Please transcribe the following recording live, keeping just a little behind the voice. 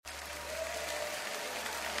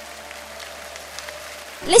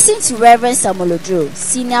Listen to Reverend Samuel Odro,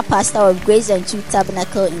 Senior Pastor of Grace and Truth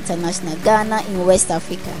Tabernacle International, Ghana in West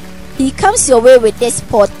Africa. He comes your way with this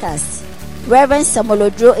podcast. Reverend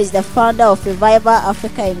Samuel Odro is the founder of Revival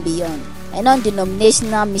Africa and Beyond, a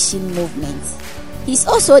non-denominational mission movement. He's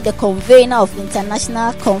also the convener of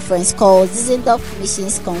international conference called Zinzendorf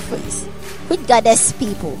Missions Conference, which gathers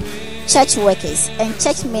people, church workers, and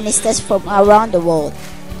church ministers from around the world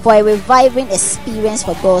for a reviving experience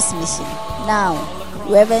for God's mission. Now,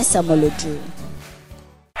 Reverend Samuel Odro.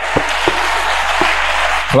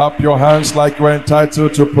 Clap your hands like you're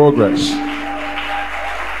entitled to progress.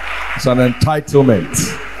 It's an entitlement.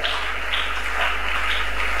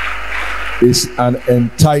 It's an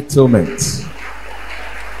entitlement.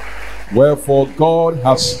 Wherefore God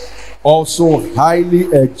has also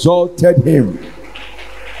highly exalted him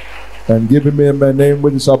and given him a name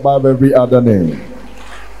which is above every other name.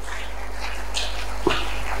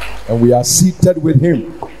 And we are seated with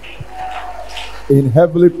him in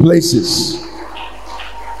heavenly places.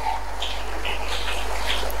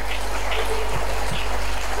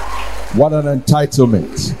 What an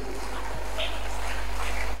entitlement.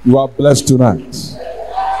 You are blessed tonight.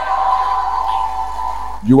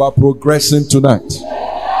 You are progressing tonight.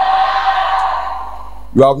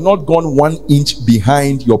 You have not gone 1 inch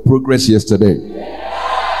behind your progress yesterday.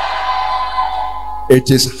 It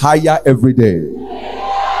is higher every day.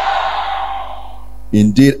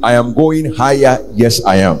 Indeed, I am going higher. Yes,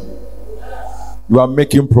 I am. You are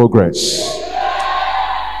making progress.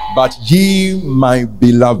 But ye, my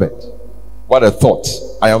beloved, what a thought.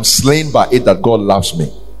 I am slain by it that God loves me.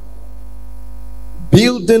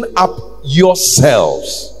 Building up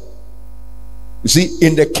yourselves. You see,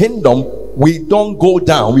 in the kingdom, we don't go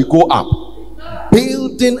down, we go up.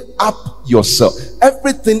 Building up yourself.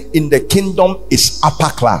 Everything in the kingdom is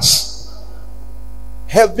upper class.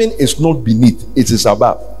 Heaven is not beneath, it is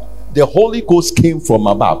above. The Holy Ghost came from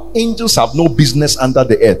above. Angels have no business under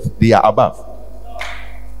the earth, they are above.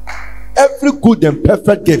 Every good and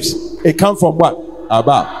perfect gifts, it comes from what?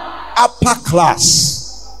 Above. Upper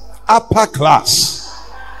class. Upper class.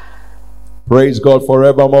 Praise God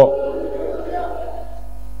forevermore.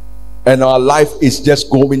 And our life is just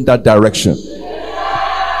going that direction.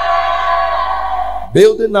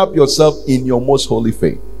 Building up yourself in your most holy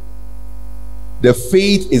faith. The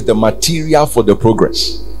faith is the material for the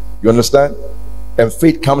progress. You understand? And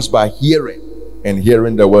faith comes by hearing, and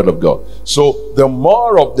hearing the word of God. So the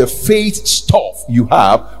more of the faith stuff you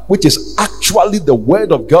have, which is actually the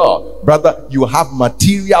word of God, brother, you have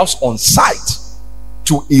materials on site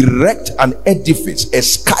to erect an edifice, a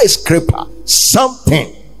skyscraper,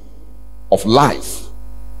 something of life,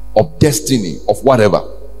 of destiny, of whatever.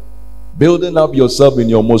 Building up yourself in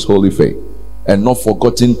your most holy faith, and not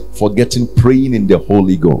forgetting praying in the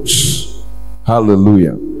Holy Ghost.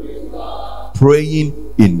 Hallelujah.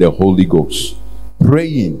 Praying in the Holy Ghost.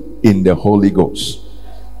 Praying in the Holy Ghost.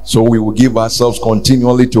 So we will give ourselves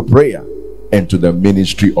continually to prayer and to the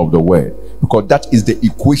ministry of the word, because that is the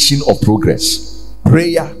equation of progress.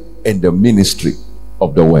 Prayer and the ministry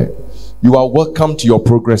of the word. You are welcome to your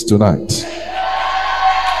progress tonight.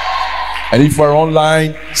 And if you're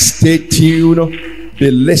online, stay tuned, be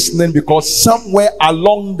listening, because somewhere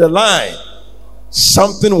along the line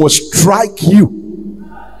something will strike you.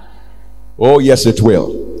 Oh yes, it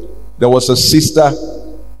will. There was a sister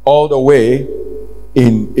all the way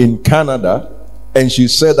in Canada, and she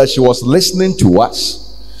said that she was listening to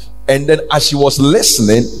us, and then as she was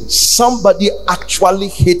listening, somebody actually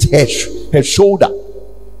hit her shoulder.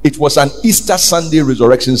 It was an Easter Sunday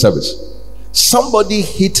resurrection service. Somebody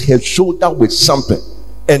hit her shoulder with something,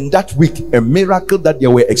 and that week a miracle that they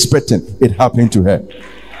were expecting, it happened to her.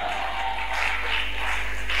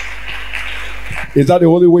 Is that the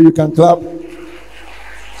only way you can clap?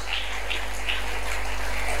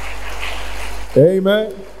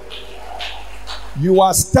 Amen. You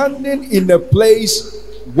are standing in a place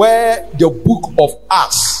where the book of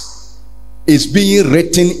Acts is being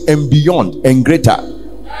written, and beyond and greater.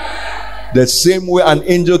 The same way an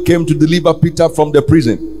angel came to deliver Peter from the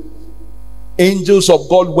prison. Angels of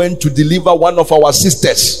God went to deliver one of our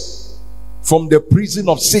sisters from the prison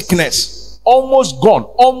of sickness. Almost gone,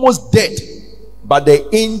 almost dead. But the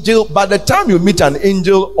angel, by the time you meet an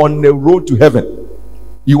angel on the road to heaven,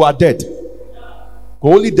 you are dead.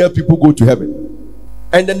 Only dead people go to heaven.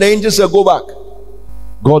 And then the angel said, go back.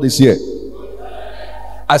 God is here.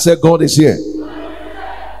 I said, God is here.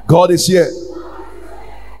 God is here.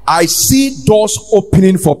 I see doors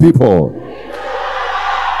opening for people.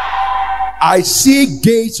 I see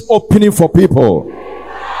gates opening for people.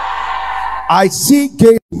 I see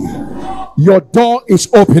gates. Your door is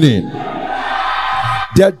opening.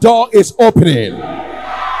 The door is opening.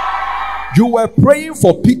 You were praying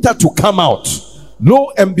for Peter to come out.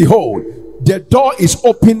 Lo and behold, the door is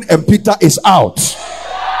open and Peter is out.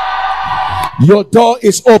 Your door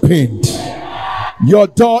is opened. Your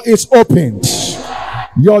door is opened.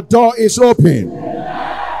 Your door is open.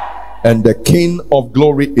 And the King of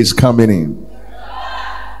glory is coming in.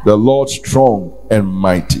 The Lord strong and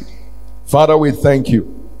mighty. Father, we thank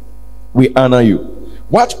you. We honor you.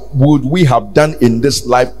 What would we have done in this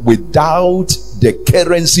life without the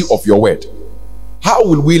currency of your word? How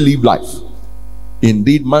will we live life?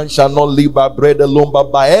 Indeed, man shall not live by bread alone,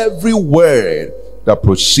 but by every word that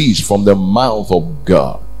proceeds from the mouth of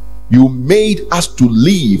God. You made us to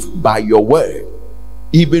live by your word,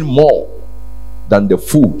 even more than the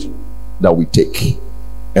food that we take.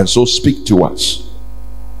 And so speak to us.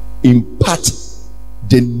 Impart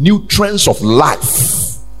the nutrients of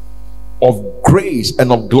life, of grace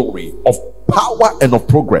and of glory, of power and of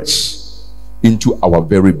progress into our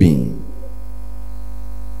very being.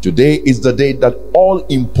 Today is the day that all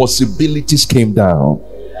impossibilities came down,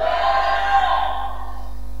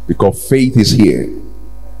 because faith is here.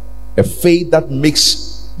 A faith that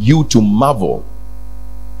makes you to marvel.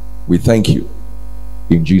 We thank you.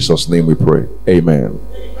 In Jesus' name we pray. Amen.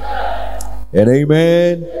 And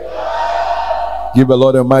amen. Give the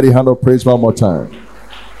Lord a mighty hand of praise one more time.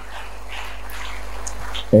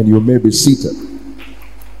 And you may be seated.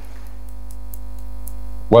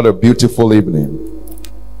 What a beautiful evening.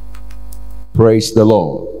 Praise the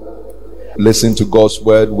Lord. Listen to God's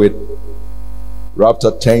word with rapt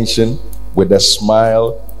attention, with a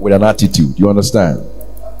smile, with an attitude. You understand?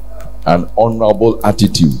 An honorable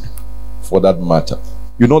attitude, for that matter.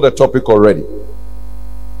 You know the topic already.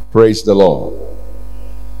 Praise the Lord.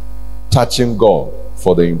 Touching God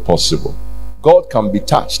for the impossible. God can be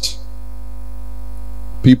touched.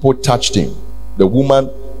 People touched him. The woman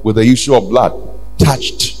with the issue of blood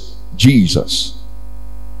touched Jesus.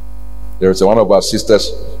 There is one of our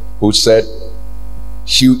sisters who said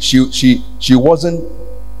she wasn't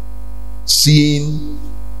seeing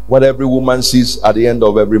what every woman sees at the end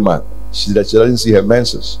of every month. She doesn't see her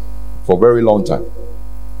menses for a very long time.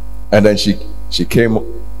 And then she came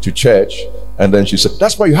to church, and then she said,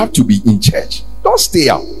 that's why you have to be in church. Don't stay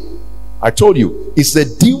out. I told you, it's the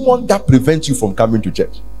demon that prevents you from coming to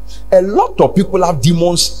church. A lot of people have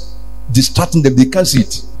demons distracting them. They can't see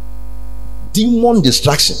it. Demon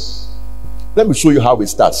distraction. Let me show you how it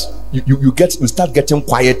starts. You start getting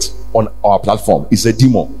quiet on our platform. It's a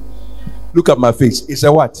demon. Look at my face. It's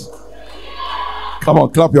a what? Come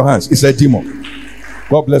on, clap your hands. It's a demon.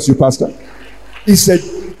 God bless you, Pastor. It's a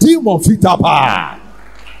demon. Fitapa.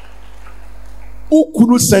 Who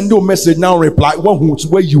couldn't send you a message now? Reply. One who's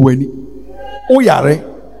where you any? Oh yeah.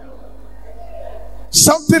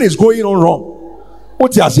 Something is going on wrong.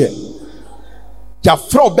 What you say? You have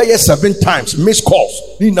thrown back 7 times, missed calls.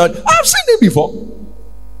 I've seen it before.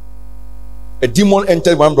 A demon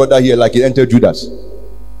entered one brother here like he entered Judas.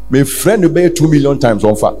 My friend will pay 2 million times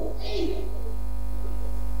on fire.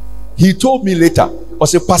 He told me later, I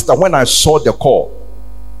said, Pastor, when I saw the call,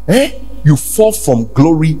 you fall from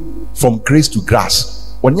glory, from grace to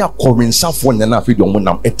grace. When you are calling someone, then I feel you want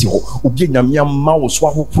to etiho. Ubi nyamia ma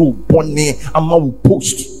uswahu pro bone ama u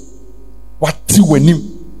post. What you when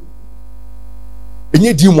him?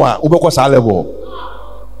 Enye dimwa ubekwa sa level.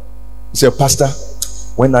 He said, Pastor,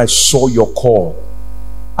 when I saw your call,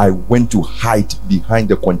 I went to hide behind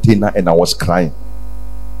the container and I was crying.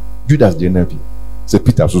 Judas the enemy. Say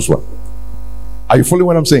Peter Suswa. Are you following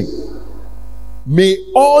what I'm saying? May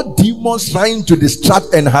all demons trying to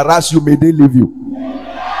distract and harass you, may they leave you.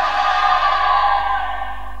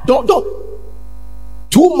 Don't.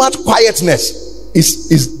 Too much quietness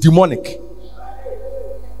is demonic.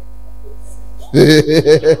 You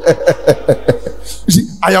see,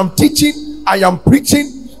 I am teaching, I am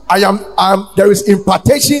preaching, there is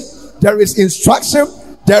impartation, there is instruction,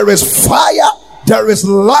 there is fire, there is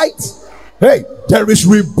light. Hey, there is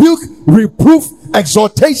rebuke, reproof,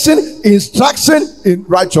 exhortation, instruction in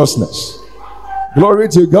righteousness. Glory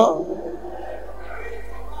to God.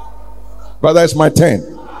 Brother, it's my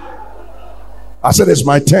turn. I said it's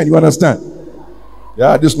my turn. You understand?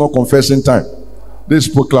 Yeah, this is not confessing time. This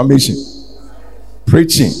is proclamation.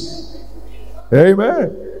 Preaching.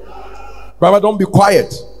 Amen. Brother, don't be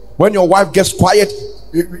quiet. When your wife gets quiet,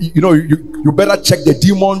 you better check the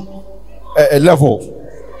demon level.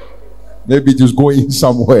 Maybe just going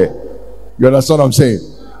somewhere. You understand what I'm saying?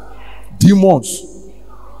 Demons,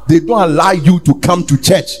 they don't allow you to come to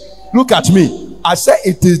church. Look at me. I said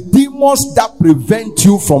it is demons that prevent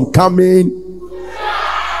you from coming.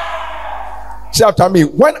 Say after me.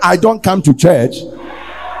 When I don't come to church,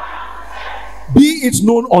 Be it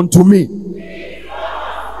known unto me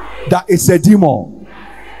that it's a demon.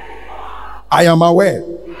 I am aware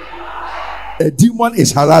a demon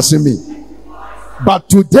is harassing me. But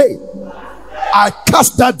today, I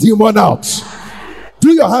cast that demon out.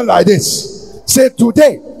 Do your hand like this. Say,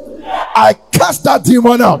 today, I cast that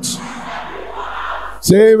demon out.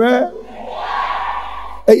 Say amen.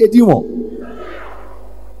 Hey, demon.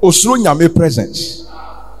 Osro nyame presence.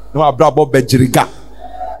 No abrabo bejiriga.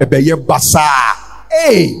 Ebeye basa.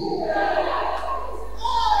 Hey.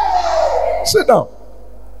 Sit down.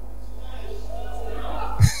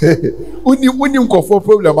 When you go for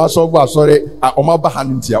problem, I sorry. Oma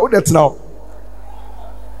bahanintia. What that now?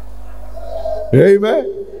 Amen.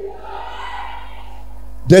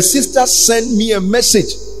 The sister sent me a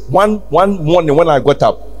message one morning when I got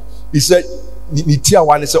up. He said,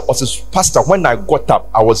 Pastor, when I got up,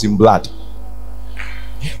 I was in blood.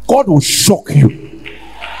 God will shock you.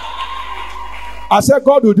 I said,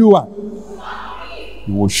 God will do what?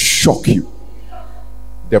 He will shock you.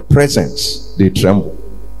 The presence, they tremble.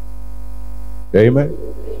 Amen.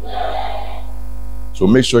 So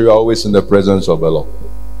make sure you are always in the presence of the Lord.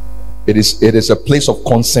 It is a place of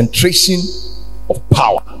concentration of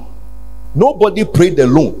power. Nobody prayed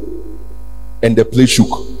alone and the place shook.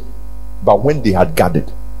 But when they had gathered,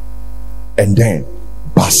 and then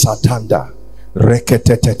Basatanda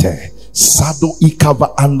Reketetete Sado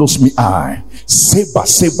Ikava Andos Mi I Seba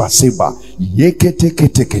Yekete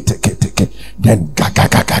then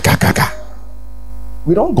Gaga.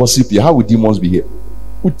 We don't gossip here. How would demons be here?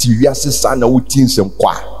 Utiviasi sana utin sem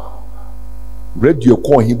kwa. Radio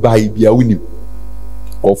ko hi bai bia wini.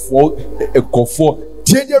 Kofo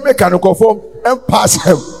Tienye meka no kofo and pass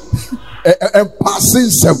him. And passing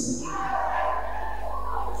some.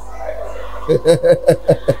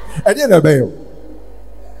 And then obey.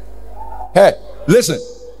 Hey, listen.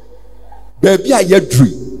 Baby, I yet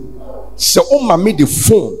dream. So, me the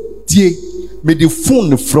phone. Me the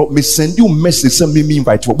phone from me send you message. Send me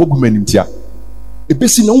invite you. Bogu menim tia. E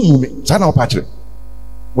besi na umu me. Zana opatre.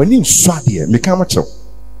 When you swat here, me come at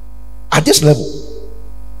at this level.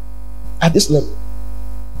 At this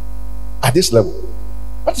level.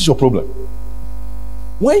 What is your problem?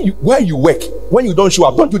 Where you work, when you don't show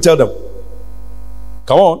up, don't you tell them?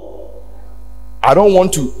 Come on. I don't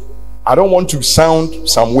want to sound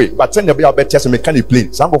some way, but send the bill better test me can you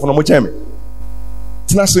play? Some go for no more time.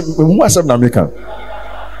 Tinasi who has na American.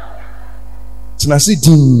 Tinasi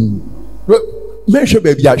din. Make sure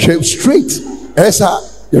baby I share straight. Esa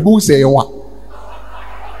you go say one.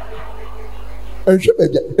 And show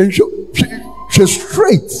baby and show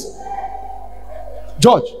straight.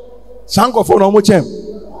 George, Sango for no more time.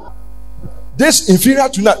 This inferior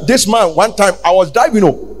to that, this man, one time I was driving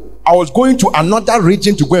I was going to another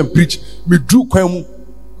region to go and preach. Me drew kwem.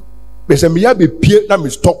 Me say me be peer na me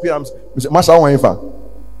stop here. Me say master wan fa.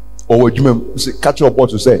 Or what you mean? Say catch your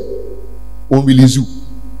boss to say. On release you.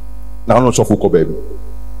 Na no so for baby.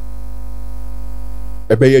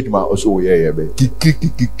 Ebe ye djuma also ye be.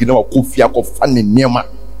 Ki na ko fia ko fa ne niema.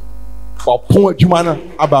 For pon djuma na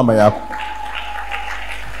aba ma ya.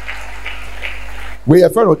 We are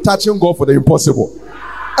fellow touching God for the impossible.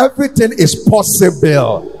 Everything is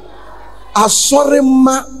possible. Asore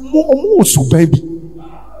ma mu baby.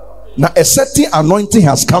 Now a certain anointing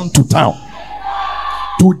has come to town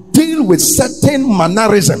to deal with certain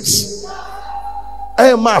mannerisms.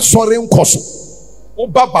 Ma asore nkoso. O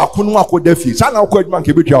baba kunu akodafi. Sana akwadman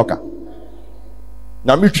ke betwa oka.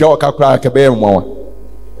 Na metwa oka kra ke be mo.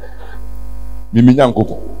 Mimi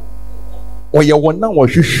nyankoko. Oye wona wo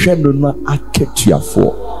hwehwe no na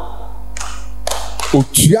akatuafo.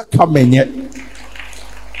 Otua kamenye.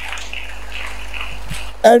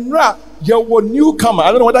 And now your newcomer,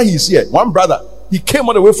 I don't know whether he's here. One brother, he came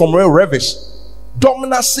all the way from Royal Revis.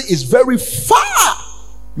 Dominacy is very far.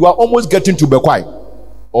 You are almost getting to Bekwai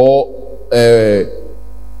or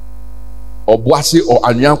Boise or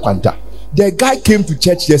Anyan Kwanta. The guy came to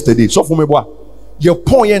church yesterday. So for me, your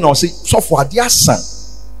point and say, so for their son,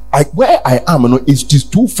 where I am, it's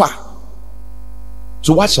just too far.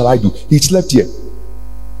 So what shall I do? He slept here.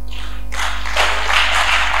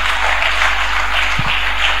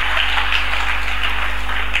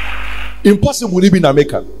 Impossible to live in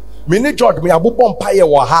America. Many George me abu empire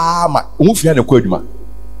wa ha ma umufia ne kwaduma.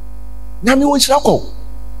 Na me won shirako.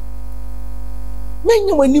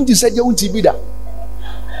 Menye wanim di saje won tibi da.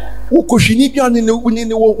 Wo kohwini bia ne ne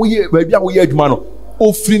wo ye ba bia wo ye aduma no.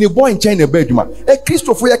 Ofiri ne boy nchen ne ba aduma.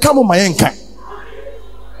 Christopher ye ka mo mayenka.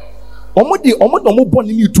 Omo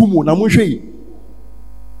boni ni tumu na mo hwe.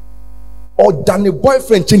 O dan ne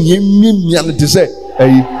boyfriend chen ye mimia ne de say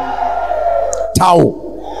tao.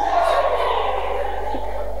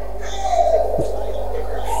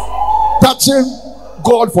 touching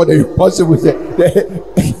God for the impossible.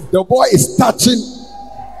 The boy is touching.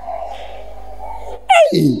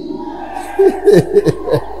 Hey.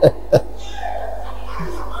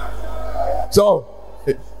 So,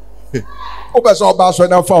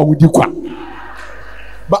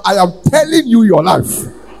 but I am telling you your life.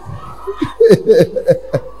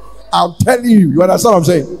 I'm telling you. You understand what I'm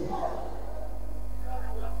saying?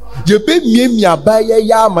 You be me ba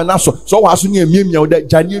ya manaso. So was you me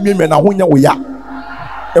that Jani me na hunya we ya.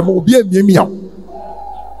 E mo be me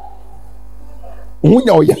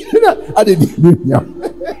hunya we ya. I didn't me.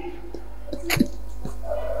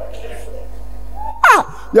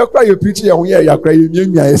 Ah, you cry you preach ya hunya ya cry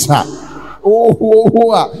me esa.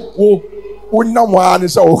 Oh na wa ni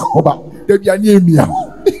so oba. De bia ni me.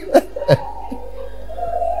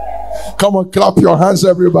 Come on, clap your hands,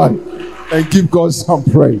 everybody, and give God some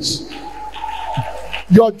praise.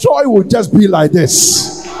 Your joy will just be like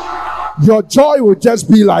this. Your joy will just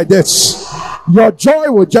be like this. Your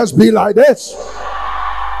joy will just be like this.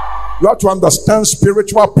 You have to understand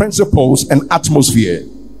spiritual principles and atmosphere,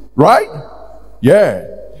 right? Yeah.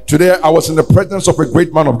 Today I was in the presence of a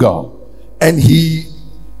great man of God, and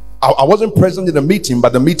I wasn't present in the meeting,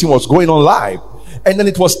 but the meeting was going on live, and then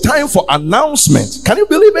it was time for announcement. Can you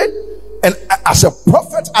believe it? And as a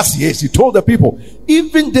prophet as he is, he told the people,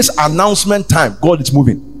 even this announcement time, God is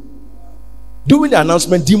moving. During the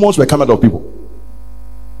announcement, demons were coming out of people.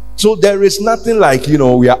 So there is nothing like,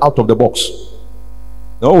 we are out of the box.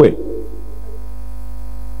 No way.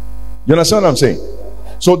 You understand what I'm saying?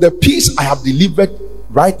 So the peace I have delivered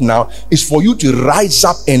right now is for you to rise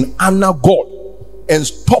up and honor God and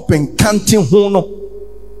stop encounting hono.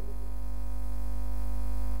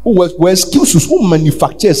 Who excuses, who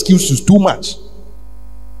manufacture excuses too much.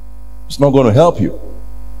 It's not going to help you.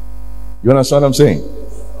 You understand what I'm saying?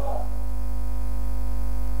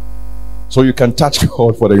 So you can touch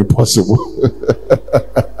God for the impossible.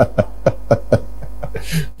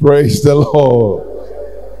 Praise the Lord.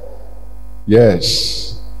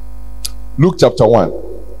 Yes. Luke chapter 1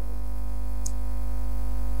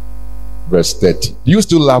 verse 30. Do you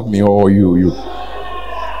still love me, or you?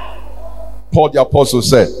 Paul the apostle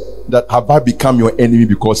said that, have I become your enemy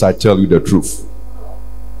because I tell you the truth?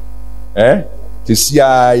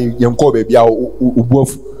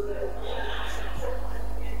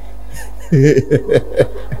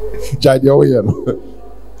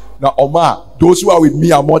 Now, Omar, those who are with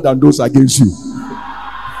me are more than those against you.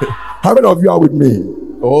 How many of you are with me?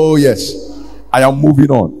 Oh yes, I am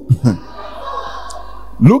moving on.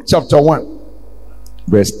 Luke chapter 1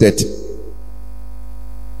 verse 30.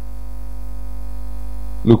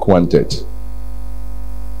 Luke 1:30.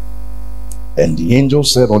 And the angel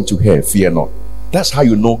said unto her, fear not. That's how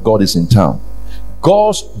you know God is in town.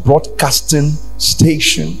 God's broadcasting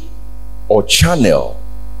station or channel,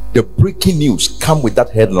 the breaking news come with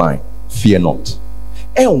that headline, fear not.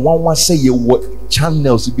 And one say you what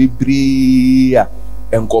channels be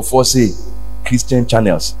and go for say Christian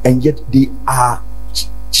channels, and yet they are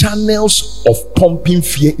channels of pumping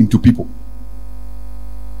fear into people.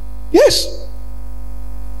 Yes.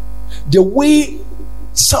 The way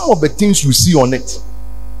some of the things you see on it,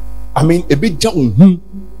 I mean, a bit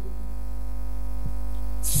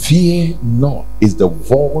fear not is the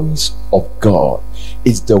voice of God,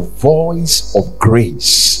 it's the voice of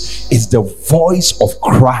grace, it's the voice of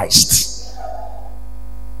Christ,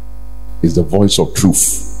 it's the voice of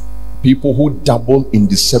truth. People who dabble in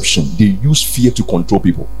deception, they use fear to control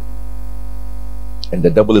people, and the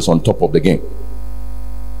devil is on top of the game.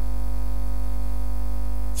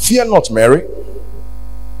 Fear not, Mary,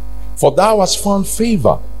 for thou hast found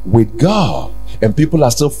favor with God. And people are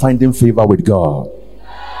still finding favor with God.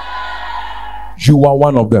 You are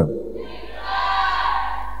one of them.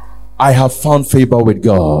 I have found favor with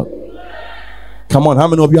God. Come on, how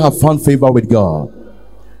many of you have found favor with God?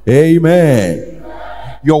 Amen.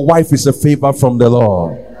 Your wife is a favor from the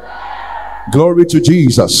Lord. Glory to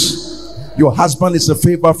Jesus. Your husband is a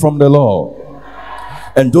favor from the Lord.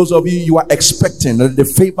 And those of you are expecting that the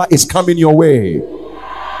favor is coming your way.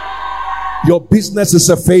 Your business is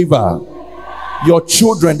a favor. Your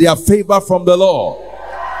children, they are favor from the Lord.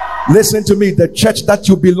 Listen to me, the church that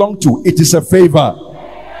you belong to, it is a favor.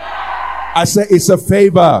 I say it's a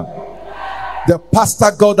favor. The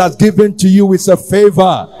pastor God has given to you is a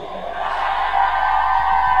favor.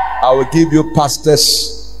 I will give you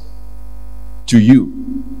pastors to you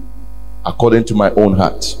according to my own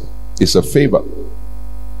heart. It's a favor.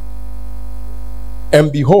 And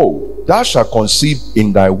behold, thou shalt conceive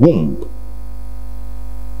in thy womb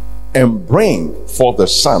and bring forth the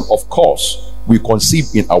son. Of course, we conceive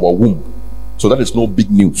in our womb, so that is no big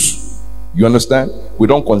news. You understand? We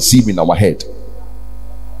don't conceive in our head.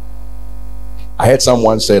 I heard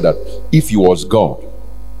someone say that if he was God,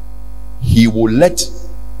 he will let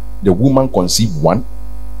the woman conceive one,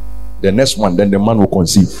 the next one, then the man will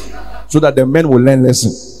conceive, so that the men will learn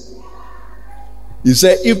lesson. He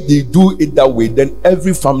said if they do it that way, then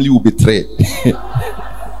every family will be betrayed.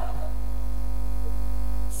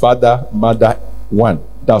 Father, mother, one.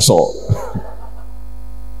 That's all.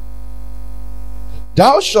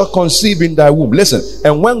 Thou shalt conceive in thy womb. Listen,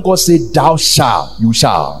 and when God said thou shalt, you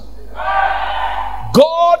shall.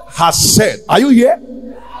 God has said, are you here?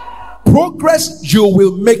 Progress, you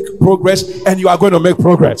will make progress, and you are going to make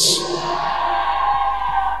progress.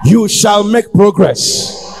 You shall make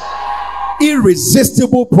progress.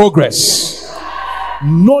 Irresistible progress.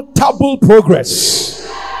 Notable progress.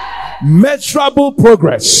 Measurable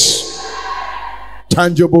progress.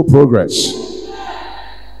 Tangible progress.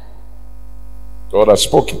 God has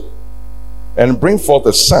spoken. And bring forth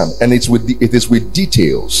a son, and it is with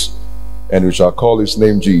details, and we shall call his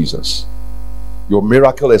name Jesus. Your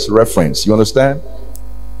miracle is reference. You understand?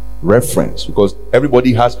 Reference, because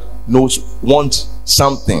everybody wants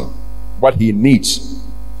something, what he needs.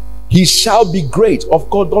 He shall be great. Of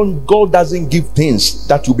course, God doesn't give things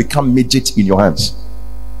that will become midget in your hands.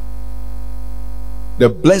 The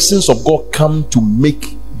blessings of God come to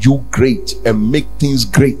make you great and make things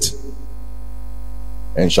great.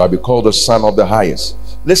 And shall be called the Son of the Highest.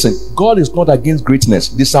 Listen, God is not against greatness.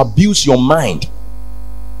 Disabuse your mind.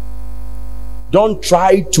 Don't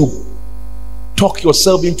try to talk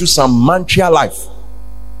yourself into some mantra life.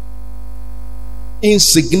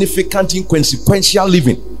 Insignificant, inconsequential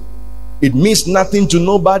living. It means nothing to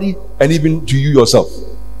nobody and even to you yourself.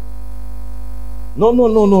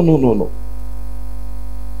 No.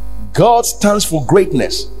 God stands for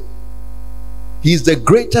greatness. He is the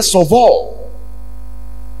greatest of all.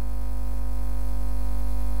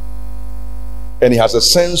 And he has a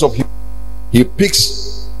sense of humor. He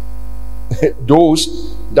picks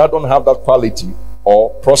those that don't have that quality or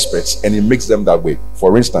prospects, and he makes them that way.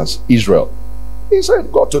 For instance, Israel. He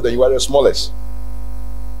said, God told them, you are the smallest,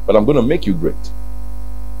 but I'm going to make you great.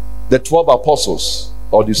 The 12 apostles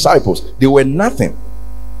or disciples, they were nothing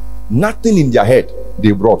in their head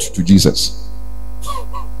they brought to Jesus.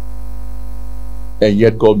 And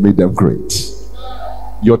yet God made them great.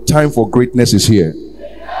 Your time for greatness is here.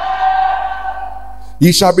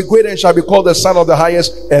 He shall be great and shall be called the Son of the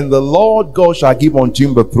Highest, and the Lord God shall give unto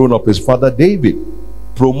him the throne of his father David.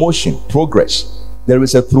 Promotion, progress. There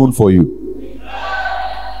is a throne for you.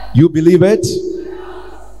 You believe it?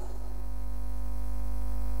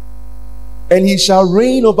 And he shall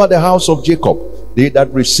reign over the house of Jacob. They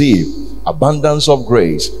that receive abundance of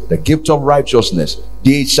grace, the gift of righteousness,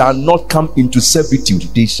 they shall not come into servitude.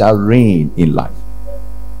 They shall reign in life.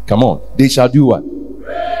 Come on. They shall do what?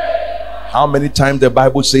 How many times the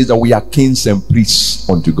Bible says that we are kings and priests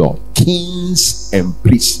unto God? Kings and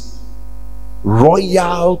priests.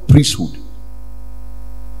 Royal priesthood.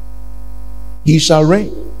 He shall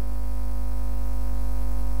reign.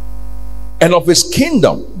 And of his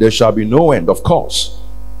kingdom there shall be no end, of course.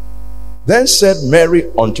 Then said Mary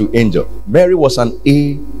unto angel. Mary was an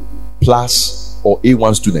A+ or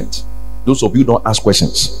A1 student. Those of you don't ask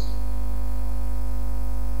questions.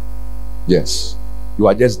 Yes, you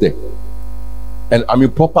are just there. And I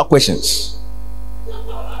mean proper questions.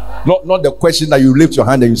 Not the question that you lift your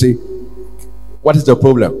hand and you say, what is the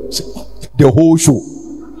problem? The whole show.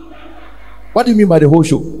 What do you mean by the whole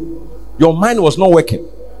show? Your mind was not working.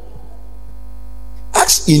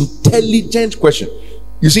 Ask intelligent question.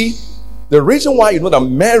 You see, the reason why you know that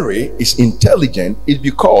Mary is intelligent is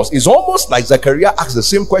because it's almost like Zachariah asked the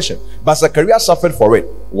same question, but Zachariah suffered for it.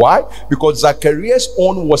 Why? Because Zachariah's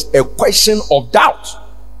own was a question of doubt.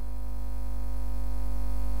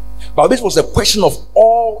 But this was a question of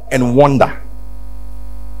awe and wonder.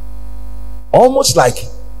 Almost like,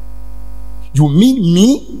 you mean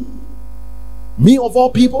me? Me of all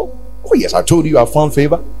people? Oh yes, I told you I found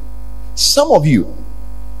favor. Some of you,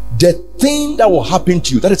 the thing that will happen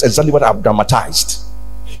to you, that is exactly what I've dramatized.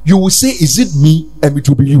 You will say, is it me? And it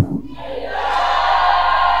will be you.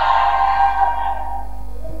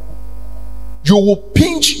 You will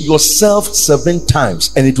pinch yourself 7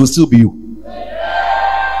 times and it will still be you.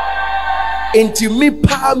 Until me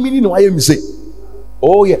pa meaning why you say,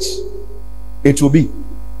 oh yes, it will be.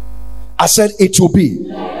 I said it will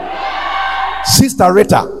be. Sister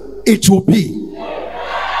Rita, it will be.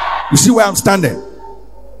 You see where I'm standing?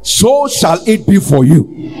 So shall it be for you.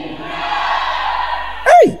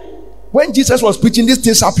 Hey, when Jesus was preaching, these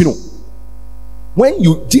things happen.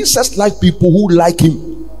 When Jesus liked people who like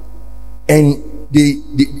him, and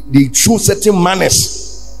they show certain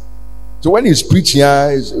manners. So when he's preaching,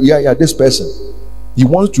 this person, he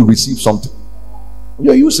wants to receive something.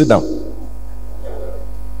 You sit down.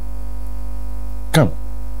 Come.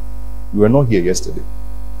 You were not here yesterday.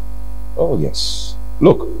 Oh yes.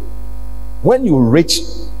 Look, when you reach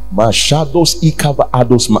my shadows ikava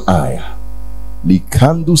ados maaya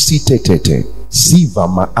likandu sitetete siva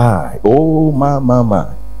maai oh ma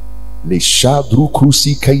le shadru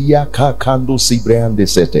krusi kaya kakando sibreande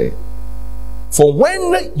sete. For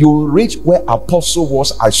when you reach where apostle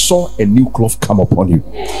was, I saw a new cloth come upon you.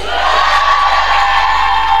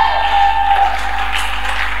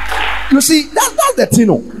 You see, that's the thing.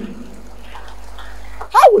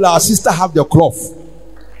 How will our sister have the cloth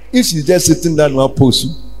if she's just sitting down and post?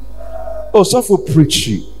 Oh, so for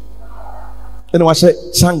preaching. And I say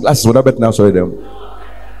sunglasses, what about now? Sorry, them.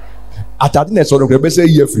 At that next one, they say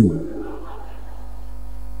year free.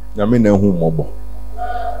 I mean,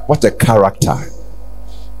 what a character.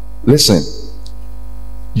 Listen,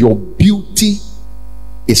 your beauty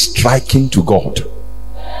is striking to God.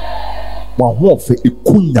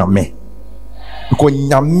 Because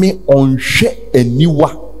nyame onhwe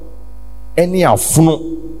aniwa any afuno.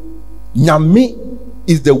 Nyame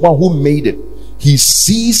is the one who made it. He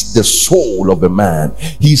sees the soul of a man.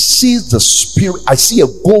 He sees the spirit. I see a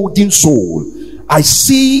golden soul. I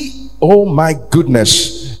see, oh my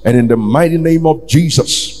goodness. And in the mighty name of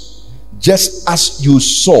Jesus, just as you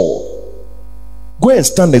saw, go and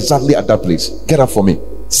stand exactly at that place. Get up for me.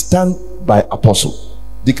 Stand by Apostle.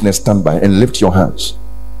 Deaconess, stand by and lift your hands.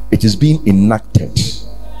 It is being enacted.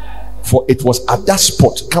 For it was at that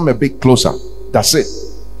spot. Come a bit closer. That's it.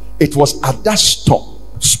 It was at that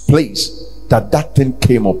place that thing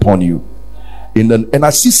came upon you. And I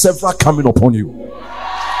see several coming upon you.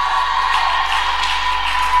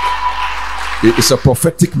 It's a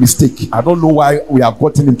prophetic mistake. I don't know why we have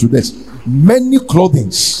gotten into this. Many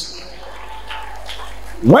clothings.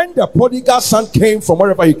 When the prodigal son came from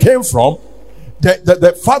wherever he came from,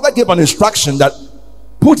 the father gave an instruction that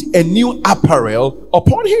put a new apparel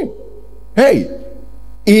upon him. Hey,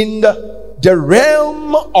 in the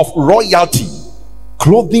realm of royalty,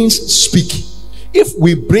 clothing speak. If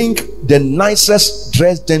we bring the nicest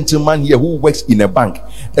dressed gentleman here who works in a bank,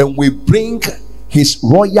 and we bring His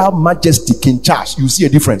Royal Majesty King Charles, you see a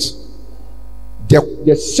difference.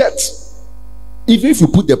 The shirt, even if you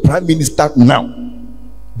put the Prime Minister now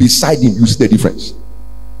beside him, you see the difference.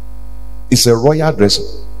 It's a royal dress.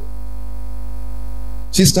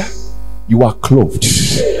 Sister, you are clothed,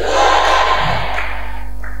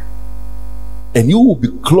 and you will be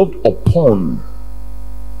clothed upon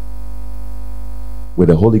with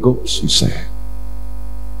the Holy Ghost. You say,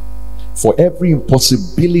 for every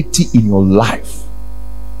impossibility in your life,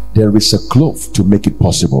 there is a cloth to make it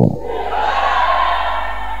possible.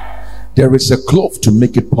 There is a cloth to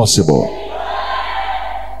make it possible.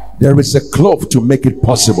 There is a cloth to make it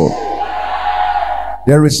possible.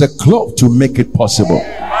 There is a cloth to make it possible.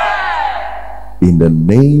 In the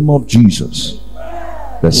name of Jesus,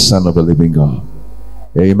 the Son of the living God.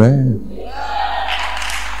 Amen.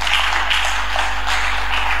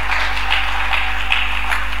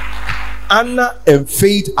 Anna and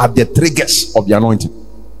faith are the triggers of the anointing.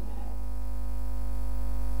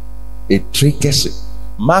 It triggers it.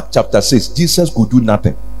 Mark chapter 6, Jesus could do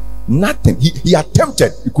nothing. Nothing. He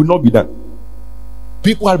attempted, it could not be done.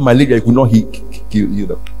 People had malaria, he could not heal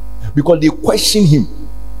them. Because they questioned him.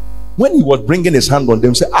 When he was bringing his hand on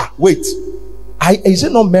them, say, wait, is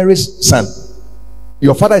it not Mary's son?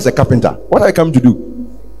 Your father is a carpenter. What are you coming to do?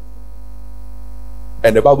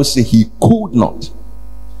 And the Bible says he could not.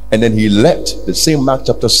 And then he left. The same Mark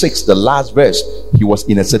chapter 6, the last verse, he was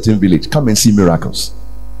in a certain village. Come and see miracles.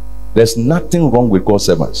 There's nothing wrong with God's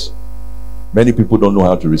servants. Many people don't know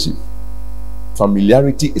how to receive.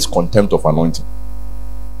 Familiarity is contempt of anointing.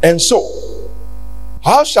 And so,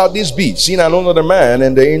 how shall this be? Seeing another man,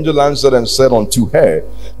 and the angel answered and said unto her,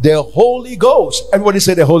 the Holy Ghost. Everybody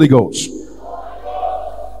say the Holy Ghost.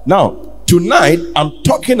 Now, tonight, I'm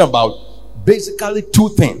talking about basically two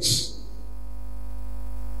things,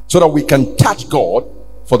 so that we can touch God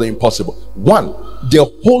for the impossible. One,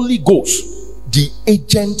 the Holy Ghost, the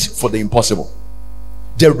agent for the impossible,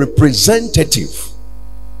 the representative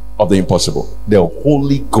of the impossible, the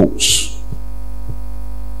Holy Ghost.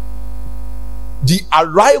 The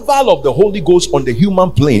arrival of the Holy Ghost on the human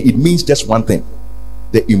plane, it means just one thing: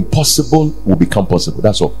 the impossible will become possible.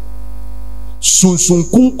 That's all.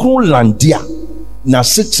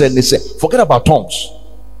 Forget about tongues.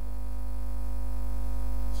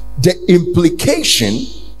 The implication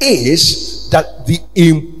is that the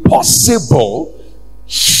impossible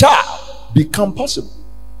shall become possible.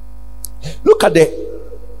 Look at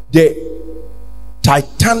the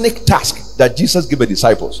titanic task that Jesus gave the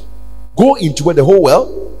disciples. Go into the whole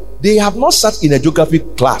world. They have not sat in a geography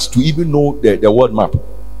class to even know the world map.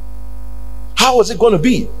 How is it going to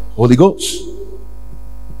be? Holy Ghost.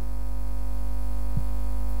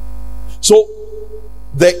 So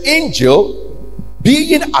the angel,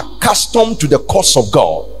 being accustomed to the course of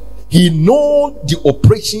God, he knows the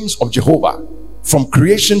operations of Jehovah from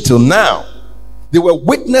creation till now. They were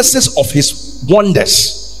witnesses of his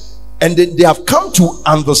wonders, and then they have come to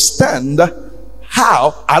understand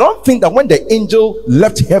how. I don't think that when the angel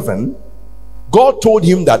left heaven, God told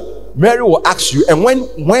him that Mary will ask you, and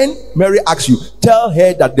when Mary asks you, tell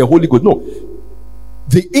her that the Holy Ghost. No,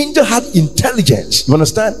 the angel had intelligence. You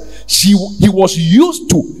understand? He was used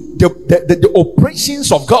to the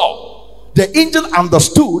operations of God. The angel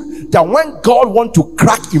understood that when God wants to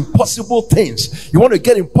crack impossible things, you want to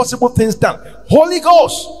get impossible things done, Holy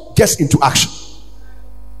Ghost gets into action.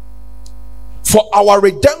 For our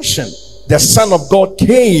redemption, the Son of God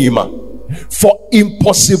came. For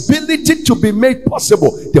impossibility to be made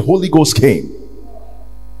possible, the Holy Ghost came.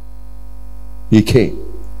 He came.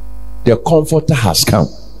 The Comforter has come.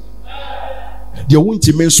 The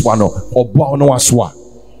ultimate one or bono aswa.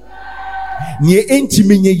 Near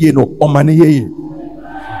intimate ye no or mane.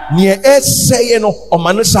 Near say no or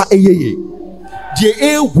manasa eye.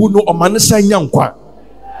 Dear wuno or manasa nyankwa.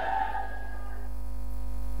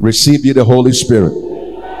 Receive ye the Holy Spirit.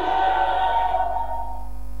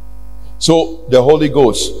 So the Holy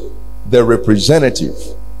Ghost, the representative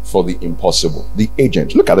for the impossible, the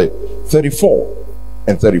agent. Look at it, 34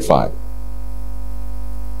 and 35.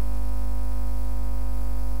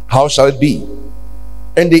 How shall it be?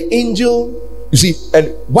 And the angel, you see,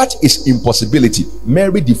 and what is impossibility?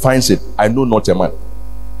 Mary defines it. I know not a man.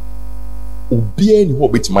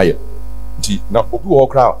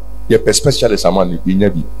 Now, you're specialist among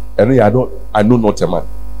you. And I know not a man.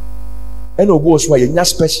 And was why you're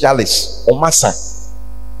specialist or massa.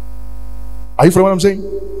 Are you following what I'm saying?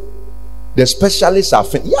 The specialists are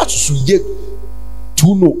yes,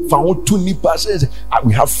 to know found 2 nippers.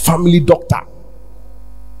 We have family doctor,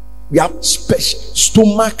 we have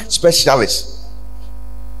stomach specialist,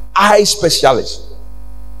 eye specialist.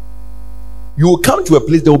 You will come to a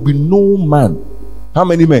place there will be no man. How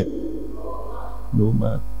many men? No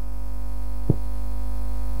man.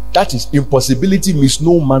 That is impossibility, means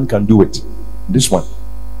no man can do it. This one,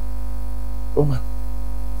 no man.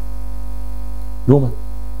 No man.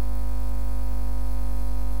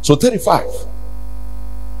 So 35.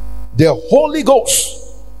 The Holy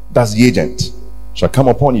Ghost, that's the agent, shall come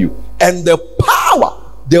upon you, and the power,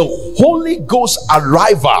 the Holy Ghost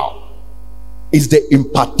arrival is the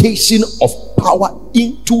impartation of power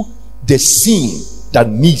into the scene that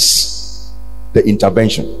needs the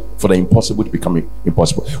intervention for the impossible to become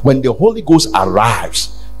impossible. When the Holy Ghost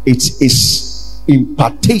arrives, it is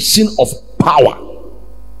impartation of power.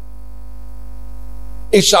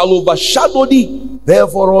 It shall overshadow thee.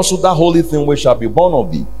 Therefore also that holy thing which shall be born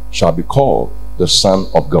of thee shall be called the Son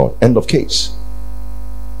of God. End of case.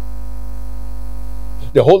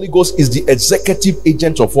 The Holy Ghost is the executive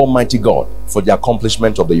agent of Almighty God for the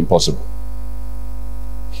accomplishment of the impossible.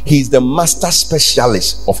 He is the master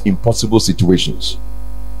specialist of impossible situations.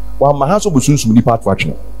 While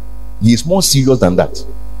he is more serious than that.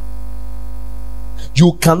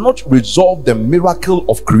 You cannot resolve the miracle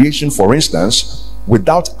of creation, for instance,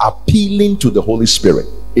 without appealing to the Holy Spirit.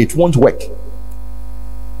 It won't work.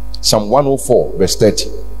 Psalm 104 verse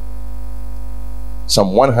 30.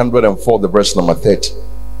 Psalm 104 the verse number 30.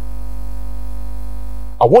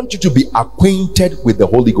 I want you to be acquainted with the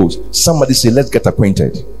Holy Ghost. Somebody say, let's get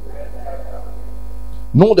acquainted.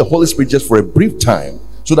 Know the Holy Spirit just for a brief time,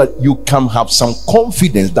 so that you can have some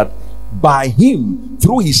confidence that by him,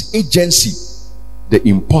 through his agency, the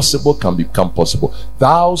impossible can become possible.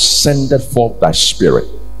 Thou sendest forth thy Spirit.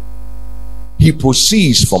 He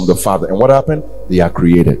proceeds from the Father. And what happened? They are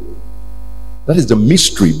created. That is the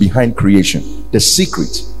mystery behind creation, the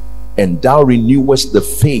secret. And thou renewest the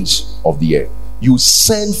face of the earth. You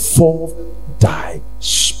send forth thy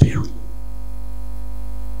Spirit.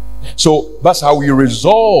 So that's how we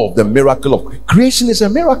resolve the miracle of creation. Is a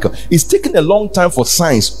miracle. It's taken a long time for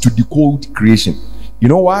science to decode creation. You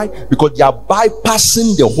know why? Because they are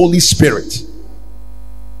bypassing the Holy Spirit.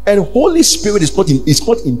 And Holy Spirit is not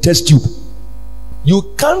in test tube.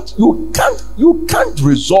 You can't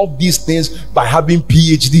resolve these things by having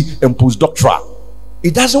PhD and postdoctoral.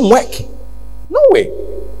 It doesn't work. No way.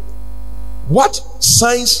 What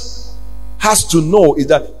science has to know is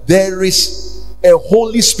that there is a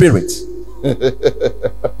Holy Spirit.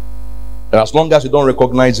 And as long as you don't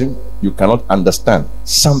recognize him, you cannot understand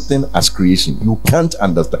something as creation. You can't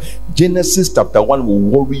understand. Genesis chapter 1 will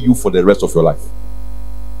worry you for the rest of your life,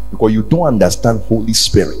 because you don't understand Holy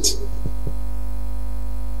Spirit.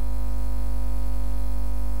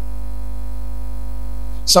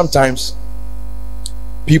 Sometimes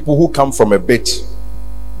people who come from a bit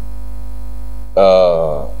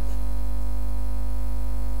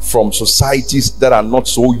from societies that are not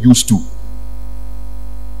so used to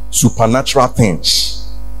supernatural things,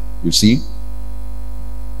 you see,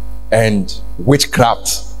 and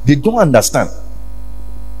witchcraft, they don't understand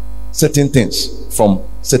certain things from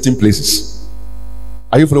certain places.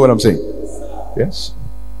 Are you following what I'm saying? Yes.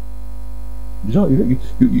 You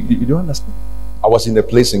don't understand. I was in a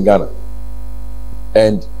place in Ghana,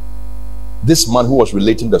 and this man who was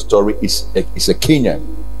relating the story is a Kenyan.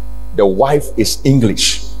 The wife is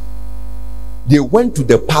English. They went to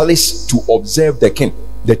the palace to observe the king,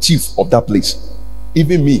 the chief of that place.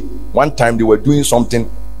 Even me, one time they were doing something,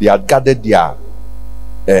 they had gathered their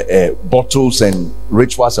bottles and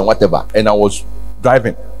rituals and whatever, and I was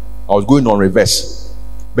driving. I was going on reverse.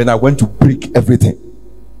 Then I went to break everything.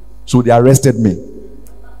 So they arrested me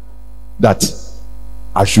that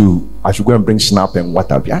I should go and bring snap and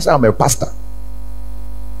water. I said, I'm a pastor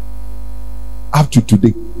up to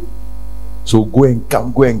today. So go and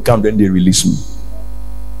come, then they release me.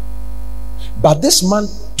 But this man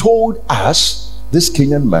told us, this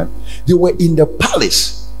Kenyan man, they were in the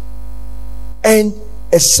palace, and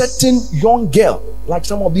a certain young girl, like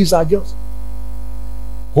some of these are girls,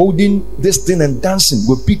 holding this thing and dancing,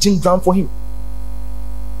 were beating drum for him.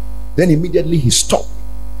 Then immediately he stopped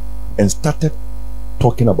and started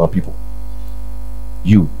talking about people.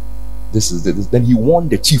 This is this. Then he warned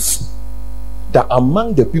the chief that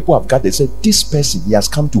among the people of God, they said, this person, he has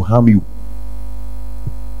come to harm you.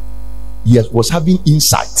 He was having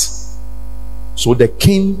insight. So the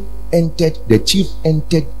king entered, the chief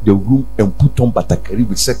entered the room and put on batakari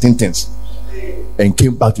with certain things and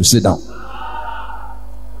came back to sit down.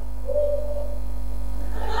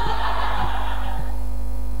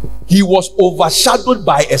 He was overshadowed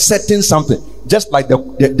by a certain something, just like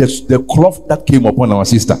the cloth that came upon our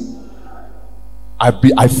sister.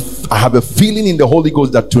 I have a feeling in the Holy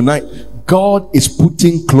Ghost that tonight God is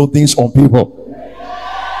putting clothing on people.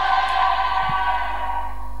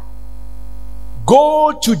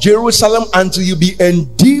 Go to Jerusalem until you be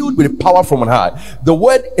endued with power from on high. The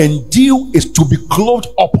word endue is to be clothed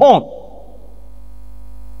upon.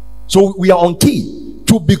 So we are on key.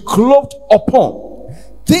 To be clothed upon.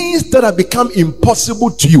 Things that have become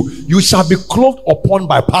impossible to you, you shall be clothed upon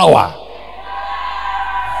by power.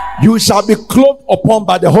 You shall be clothed upon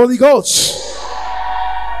by the Holy Ghost.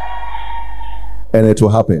 And it will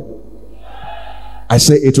happen. I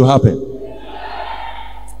say it will happen.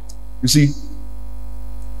 You see,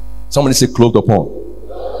 somebody say clothed upon.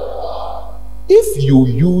 If you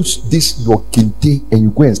use this your kente and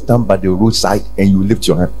you go and stand by the roadside and you lift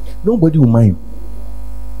your hand, nobody will mind.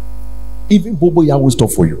 Even Bobo Yah will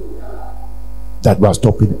stop for you. That we are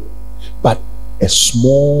stopping it. But a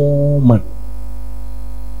small man,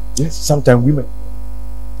 yes, sometimes women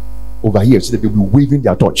over here, see, they will be waving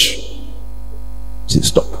their torch. Say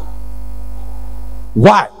stop.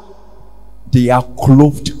 Why? They are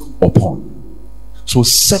clothed upon. So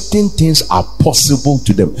certain things are possible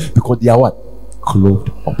to them because they are what?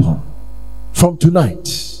 Clothed upon. From tonight,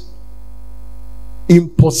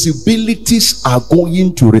 impossibilities are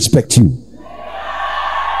going to respect you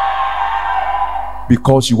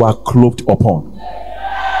because you are clothed upon.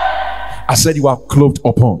 I said you are clothed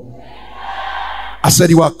upon. I said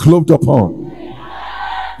you are clothed upon.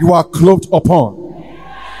 You are clothed upon.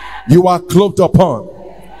 You are clothed upon.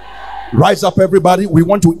 Rise up, everybody. We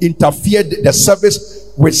want to interfere the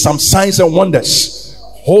service with some signs and wonders.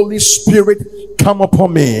 Holy Spirit, come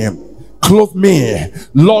upon me. Clothe me.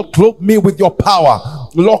 Lord, clothe me with your power.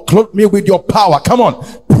 Lord, clothe me with your power. Come on.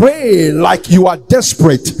 Pray like you are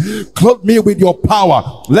desperate. Clothe me with your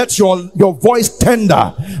power. Let your voice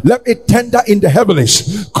tender. Let it tender in the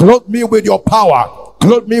heavens. Clothe me with your power.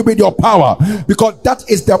 Clothe me with your power, because that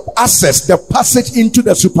is the access, the passage into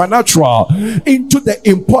the supernatural, into the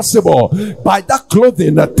impossible. By that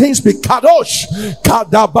clothing, things be kadosh.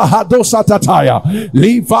 Kadabahado satataya,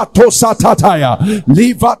 livato satataya,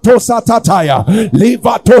 livato satataya,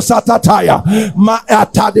 livato satataya. Ma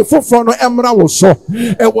atadefo frono emra woso.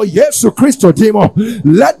 Ewo Yesu Christo demo.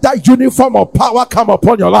 Let that uniform of power come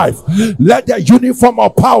upon your life. Let the uniform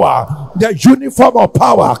of power, the uniform of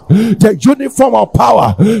power, the uniform of power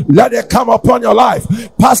power, let it come upon your life.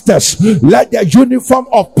 Pastors, let the uniform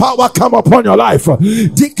of power come upon your life.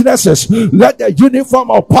 Deaconesses, let the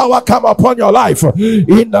uniform of power come upon your life.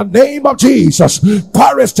 In the name of Jesus.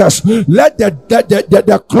 Choristers, let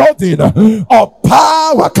the clothing of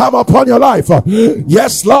power come upon your life.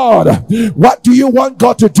 Yes, Lord. What do you want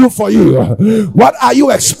God to do for you? What are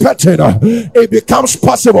you expecting? It becomes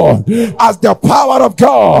possible as the power of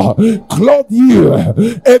God clothe you.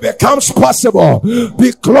 It becomes possible.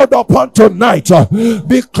 Be clothed upon tonight.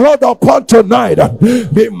 Be clothed upon tonight.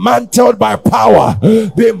 Be mantled by power.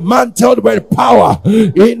 Be mantled with power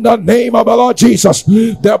in the name of the Lord Jesus.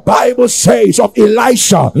 The Bible says of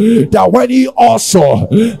Elisha that when he also,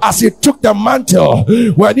 as he took the mantle,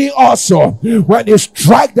 when he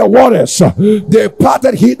struck the waters, they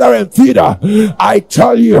parted hither and thither. I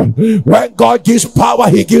tell you, when God gives power,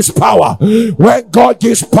 he gives power. When God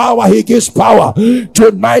gives power, he gives power.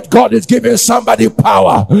 Tonight God is giving somebody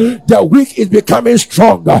power. The weak is becoming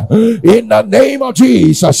stronger in the name of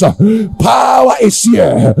Jesus. Power is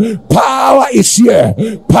here. Power is here.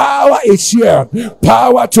 Power is here.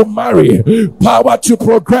 Power to marry, power to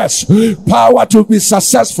progress, power to be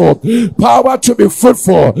successful, power to be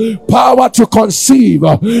fruitful, power to conceive,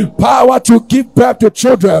 power to give birth to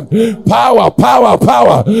children, power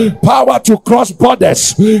to cross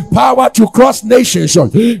borders, power to cross nations.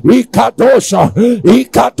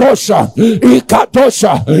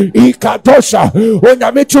 Ikadosha.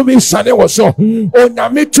 Onyame to me sane woso.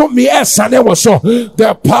 Onyame to me esane woso.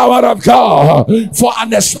 The power of God for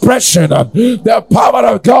an expression, the power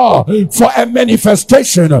of God for a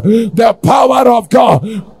manifestation, the power of God,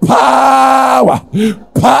 power.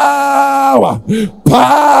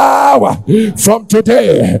 From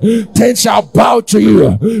today, things shall bow to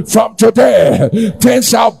you. From today, things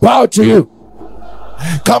shall bow to you.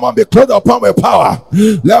 Come on, be clothed upon with power.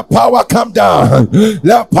 Let power come down.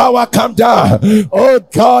 Let power come down. Oh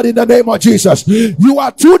God, in the name of Jesus. You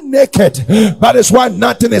are too naked. That is why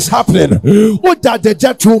nothing is happening. Oh, that they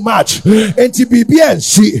get too much. And to be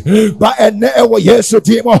BNC. But and yes, oh,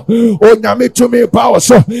 Nami to me power.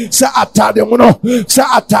 So, sa atade muno,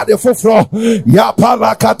 sa atade fufro.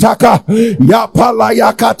 Yapala kataka, yapala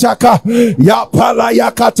yakataka, yapala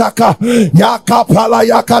yakataka, yakapala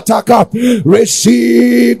yakataka. Receive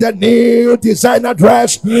the new designer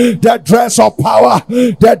dress, the dress of power,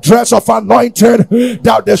 the dress of anointing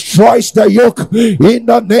that destroys the yoke. In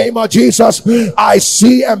the name of Jesus, I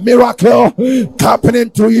see a miracle happening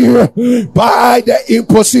to you by the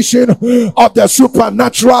imposition of the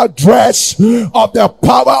supernatural dress of the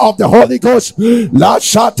power of the Holy Ghost. La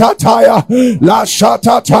shatataya, la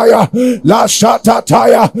shatataya, la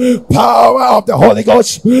shatataya. Power of the Holy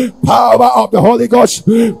Ghost, power of the Holy Ghost,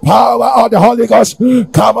 power of the Holy Ghost.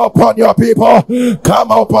 Come upon your people.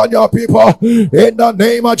 Come upon your people. In the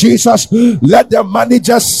name of Jesus. Let the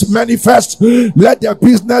managers manifest. Let the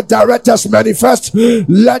business directors manifest.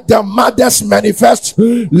 Let the mothers manifest.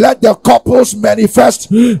 Let the couples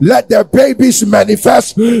manifest. Let the babies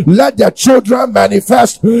manifest. Let the children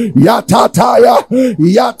manifest. Yatataya.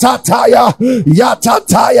 Yatataya.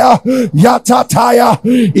 Yatataya. Yatataya.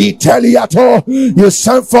 Italiato. You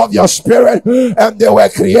sent forth your spirit and they were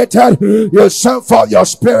created. You sent forth your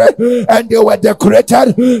spirit and they were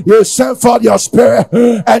decorated. You sent forth your spirit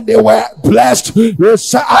and they were blessed. You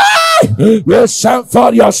sent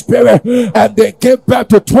forth your spirit and they gave birth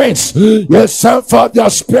to twins. You sent forth your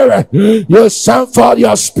spirit. You sent forth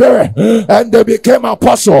your spirit and they became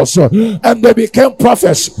apostles and they became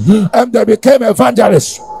prophets and they became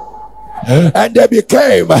evangelists and they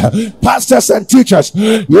became pastors and teachers.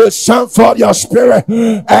 You sent forth your spirit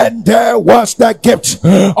and there was the gift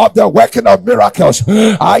of the working of miracles.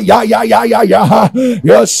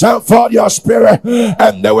 You sent forth your spirit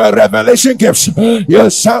and there were revelation gifts. You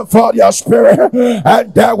sent forth your spirit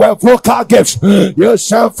and there were vocal gifts. You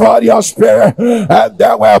sent forth your spirit and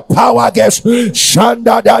there were power gifts.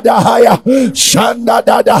 Shanda dada haya, shanda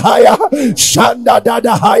dada haya, shanda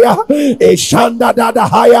dada haya, shanda dada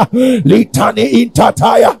haya. Litani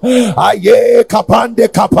intataya aye kapande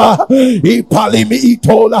kapa ipalimi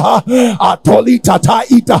itola atoli tata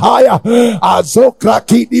itahaya azokra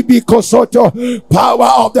kidi bikosoto.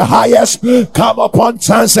 Power of the highest come upon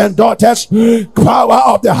sons and daughters. Power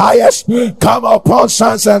of the highest come upon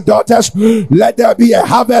sons and daughters. Let there be a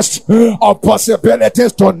harvest of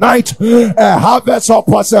possibilities tonight. A harvest of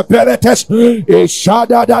possibilities.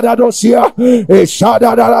 Ishada dadadosia,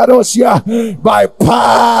 ishada dadadosia. By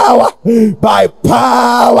power by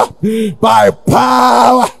power, by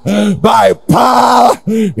power, by power,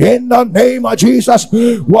 in the name of Jesus.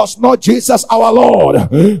 Was not Jesus our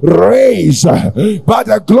Lord raised by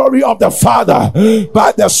the glory of the Father,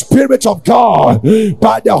 by the Spirit of God,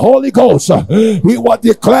 by the Holy Ghost? He was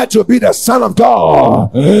declared to be the Son of God.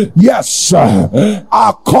 Yes,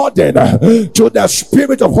 according to the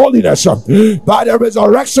Spirit of holiness, by the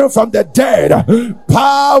resurrection from the dead.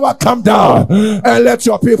 Power come down and let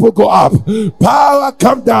your people go up. Power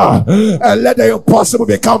come down and let the impossible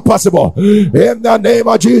become possible. In the name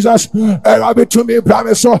of Jesus. Erabi to me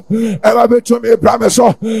bramiso, erabi to me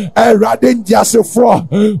bramiso, eradin jasifro,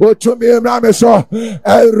 to me bramiso,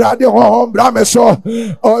 eradi home bramiso,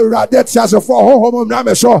 eradet jasifro home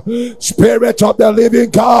bramiso. Spirit of the living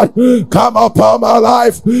God, come upon my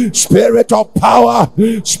life. Spirit of power,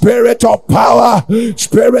 spirit of power,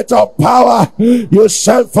 spirit of power. You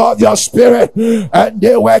sent forth your spirit and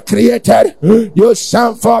they were created. You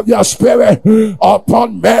sent forth your spirit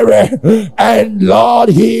upon Mary, and Lord,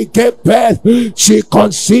 he gave birth. She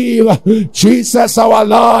conceived Jesus our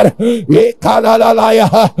Lord.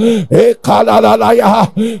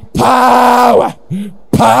 Power,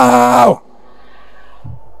 power.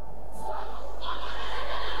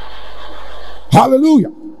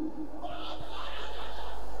 Hallelujah.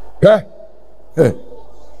 Hey.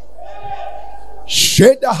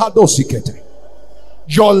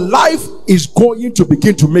 Your life is going to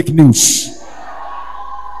begin to make news.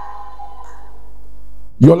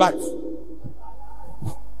 Your life.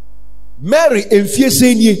 Mary and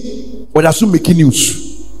Fiesenye were also making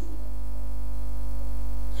news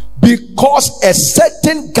because a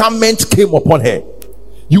certain garment came upon her.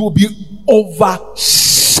 You will be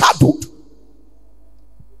overshadowed.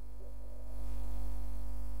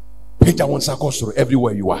 Peter wants to go through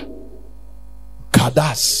everywhere you are.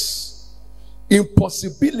 Kadas.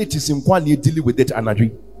 Impossibilities in one year dealing with it,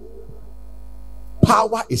 energy.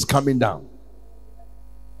 Power is coming down.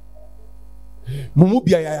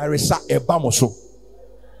 Mumubi aya resa eba moso.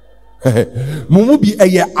 Mumubi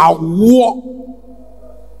aya awo.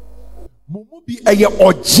 Mumubi aya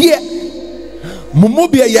oje.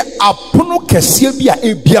 Mumubi aya apono kese bi a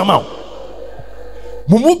ebiama.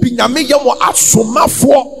 Mumubi nyame yemo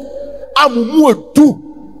asomafo amumu edu.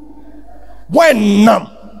 When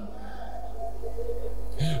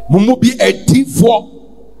Mumubi edifo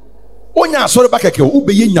onya asore bakeke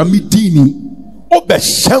ubeye nyame dini obe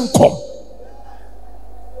shenkom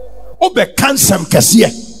obe kansem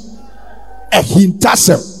kese e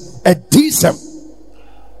hintasem e disem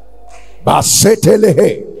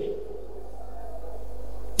basetelehe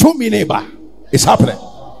to me neighbor is happening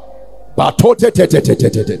batote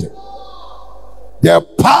the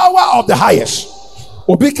power of the highest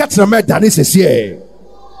obi katrame dani sese.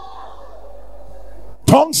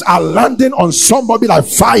 Tongues are landing on somebody like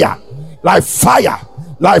fire, like fire,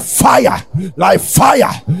 like fire, like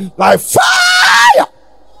fire, like fire.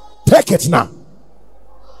 Take it now.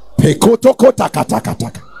 Pekotoko taka taka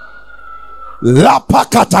taka.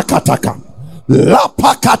 Lapaka taka taka.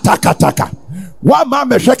 Lapaka taka taka. One man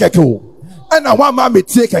me shekeke, and one man me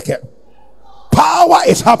take. Power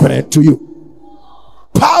is happening to you.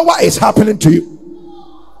 Power is happening to you.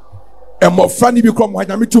 And my friend, you come when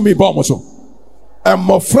to me, bomoso. And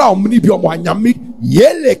my friend, many people wanyami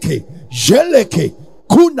yeleke, jeleke,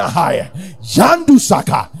 kunahaya,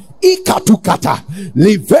 yandusaka, ikatukata,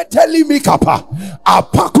 liveteli mikapa,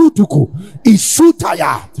 apakutuku,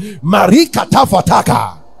 isutaya, marikata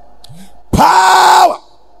fataka. Power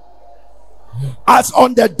as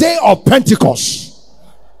on the day of Pentecost.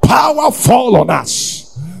 Power fall on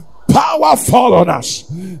us. Power fall on us.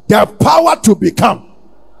 The power to become.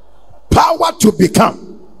 Power to become.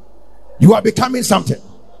 You are becoming something.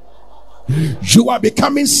 You are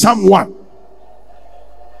becoming someone.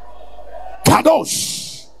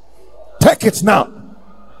 Kadosh. Take it now.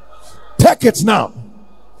 Take it now.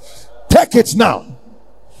 Take it now.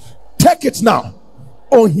 Take it now.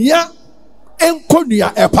 Oh here,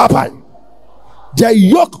 enkonia epapai. The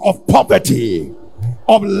yoke of poverty,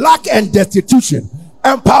 of lack and destitution,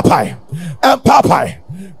 and papai,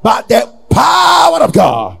 but the power of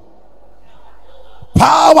God.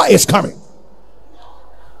 Power is coming.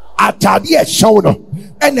 Atadia shono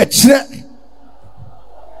and the chre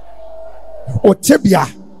otebia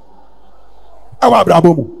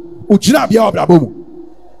awabrabomu ujina bia awabrabomu.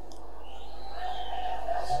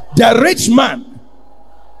 The rich man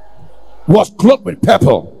was clothed with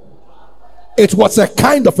purple. It was a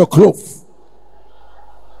kind of a cloth.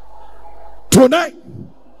 Tonight,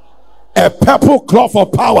 a purple cloth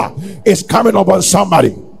of power is coming upon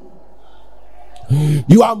somebody.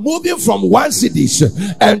 You are moving from 1 cities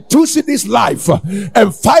and 2 cities life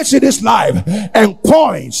and 5 cities life and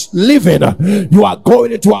coins living. You are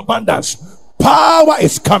going into abundance. Power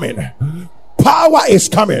is coming. Power is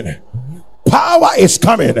coming. Power is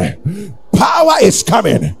coming. Power is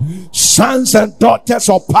coming. Sons and daughters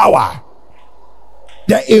of power.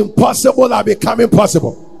 The impossible are becoming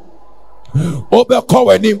possible. Obe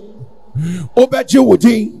Kowenim, Obe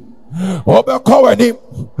Jiwudi, Obe Kowenim,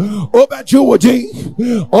 Obe Jiwudi,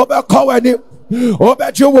 Obe Kowenim,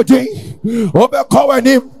 Obe Jiwudi, Obe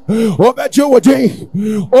Kowenim, Obe Jiwudi,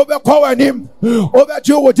 Obe Kowenim, Obe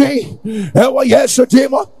Jiwudi, Ewa Yesu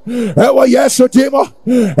Dimo, Ewa Yesu Dimo,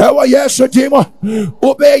 Ewa Yesu Dimo,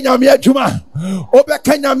 Obe Nyamia Juma, Obe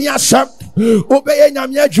Kenyamia Sam, Obe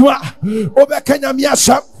Nyamia Juma, Obe Kenyamia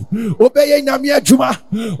Sam, Obe Nyamia Juma,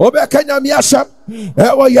 Obe Kenyamia Sam,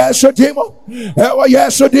 Ewa Yesu Dimo, Ewa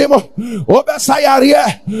Yesu Dimo, Obe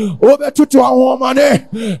Sayaria, Obe Tutu Awomane,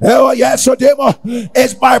 Ewa Yesu Dimo.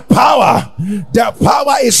 It's by power. The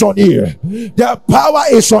power is on you. The power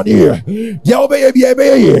is on you.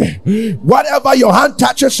 Whatever your hand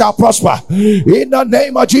touches shall prosper. In the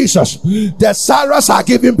name of Jesus. The Sarahs are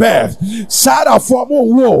giving birth. Sarah for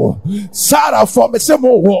more war. Sarah for me some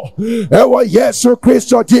more war. Ewa Yesu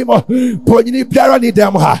Christo Dimo. Ponyini biara ni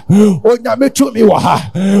dem ha. Onyame tumi wa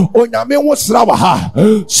ha. Onyame wosra wa ha.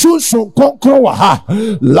 Sunsun konkro wa ha.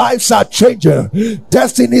 Lives are changing.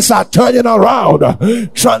 Destinies are turning around.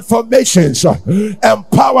 Transformations,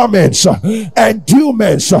 empowerments,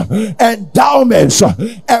 endowments, endowments,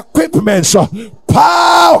 equipments,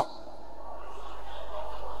 power.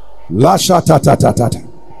 Lasha ta ta ta ta ta.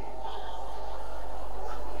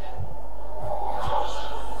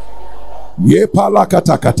 Ye palaka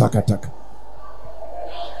taka taka taka.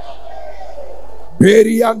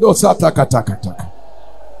 Beriando sataka taka taka.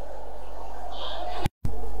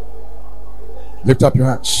 Lift up your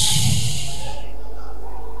hands.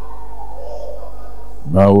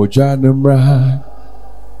 Maojanumra,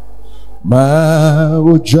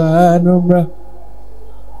 Maojanumra,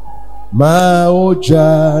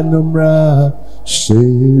 Maojanumra,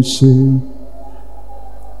 say,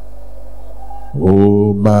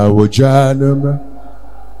 oh Maojanumra,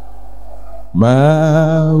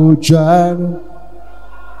 Maojanum,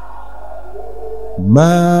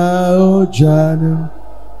 Maojanum.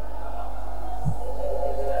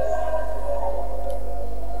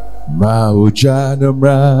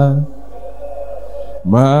 Maojanumra,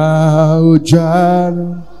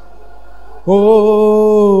 Maojanum,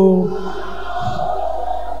 oh,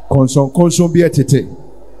 Conson bietete,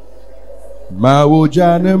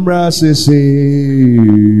 Maojanumra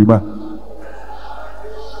sesema,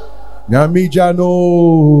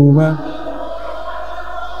 Namijanoma,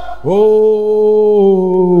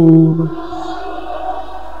 oh.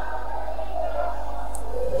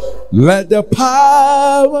 Let the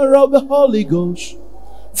power of the Holy Ghost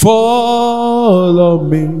fall on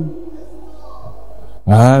me.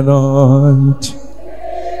 Anoint.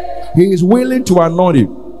 He is willing to anoint you.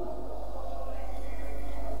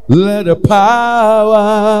 Let the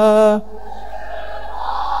power.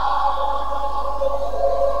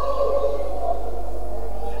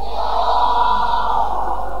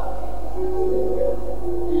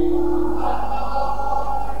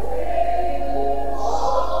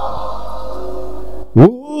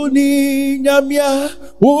 Uni nyamia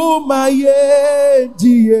umaye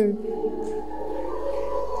die.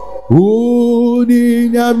 Uni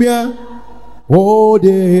nyamia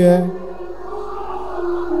ode.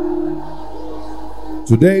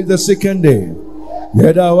 Today is the second day.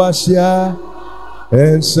 Yedawasia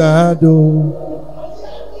and Sado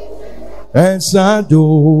and Sado.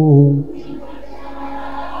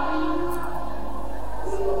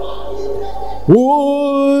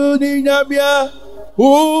 Uni nyamia.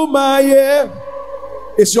 Oh my,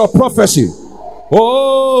 it's your prophecy.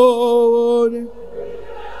 Oh,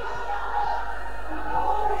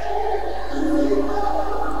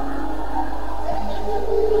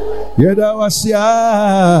 Yedawasia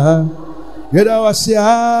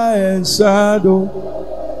and Sado.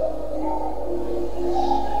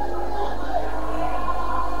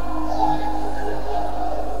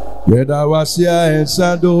 Yedawasia and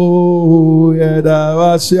Sado.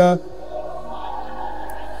 Yedawasia.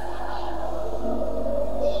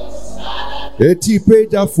 Eti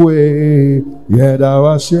peja fue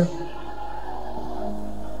Yedawasia.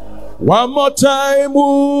 One more time,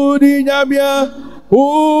 Udi Nyamia,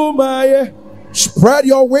 Umaye. Spread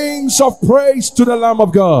your wings of praise to the Lamb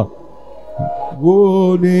of God.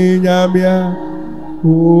 Udi Nyamia,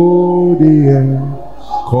 Udi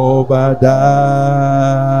Kobada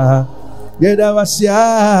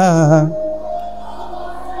Yedawasia.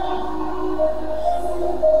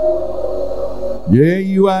 Yeah,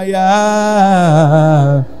 you are.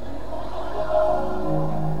 Yeah.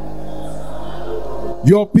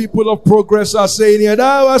 Your people of progress are saying, yeah,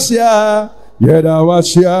 that was ya. Yeah, that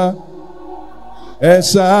was ya.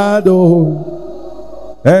 Esado.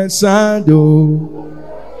 Esado.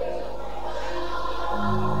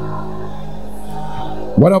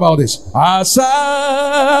 What about this?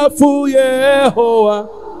 Asafu Yehoah.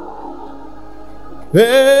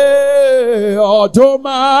 Hey,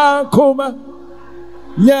 Odoma Kuma.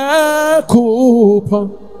 Yakupa.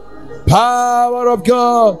 Power of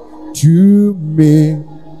God to me.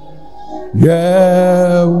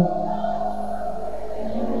 Yeah.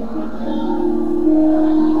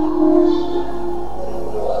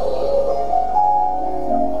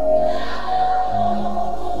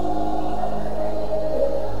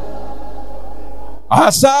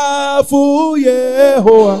 Asafu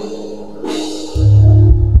Yehoah.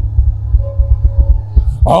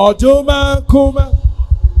 Odoma Kuma.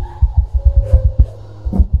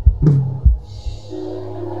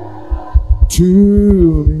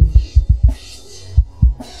 To me.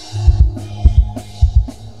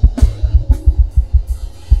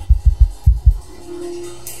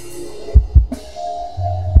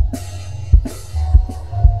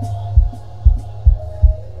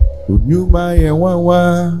 Unyuma ye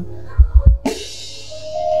wawa.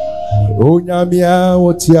 Onyamia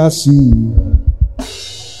wotiasi.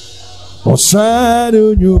 Osadu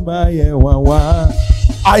unyuma ye wawa.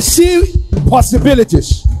 I see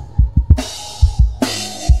possibilities.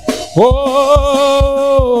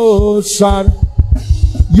 Oh, son,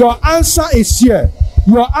 your answer is here.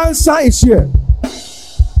 Your answer is here.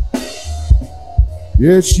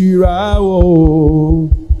 Yes, you are.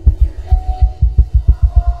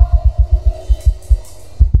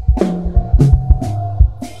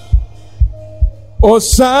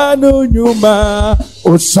 Osano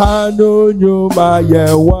nyuma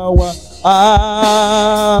yewawa.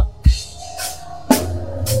 Ah.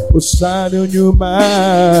 Osano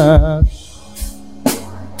nyuma.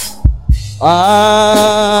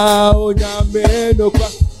 Ah, onyame no kwa.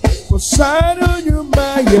 Osano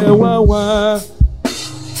nyuma yewawa.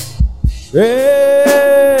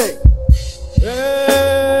 Hey,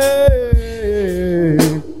 hey,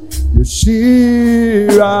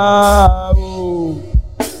 Yoshira.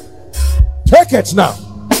 Take it now.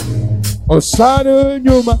 Osano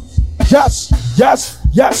nyuma. Yes, yes,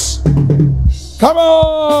 yes. Come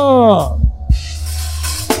on.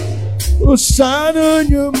 Osano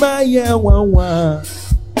nyuma yewawa.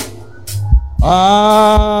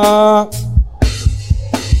 Ah.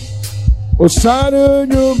 Osano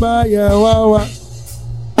nyuma yewawa.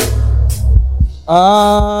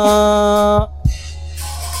 Ah.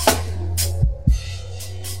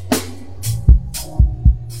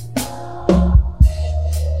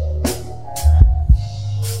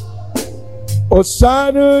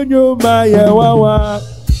 Osano nyuma yewawa.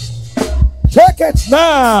 Take it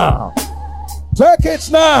now. Take it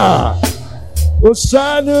now.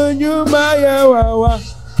 Osano nyuma yewawa.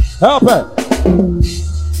 Help it.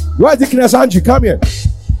 Where's Deaconess Angie? Come here.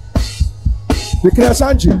 Deaconess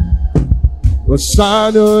Angie.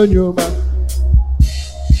 Osano nyuma.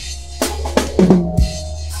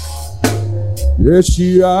 Yes,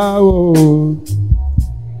 you are.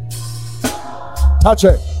 Touch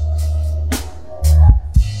it.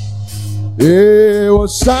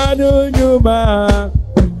 Osano nyuma.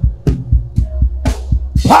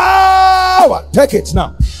 Power. Take it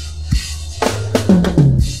now.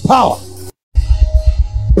 Power.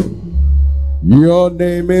 Your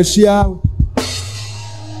name is Yahweh.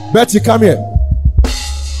 Betty, come here.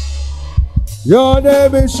 Your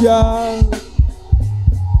name is Yahweh.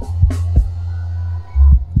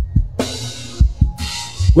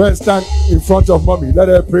 Go and stand in front of mommy. Let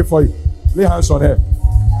her pray for you. Lay hands on her.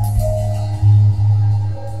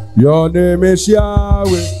 Your name is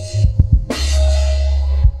Yahweh.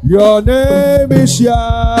 Your name is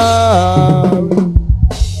Yahweh.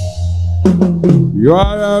 You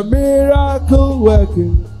are a miracle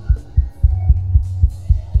working.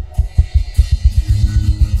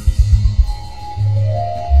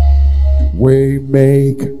 We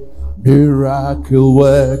make miracle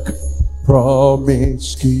work,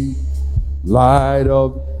 promise keep, light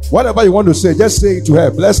of. Whatever you want to say, just say it to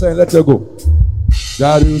her. Bless her and let her go.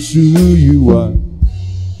 That is who you are.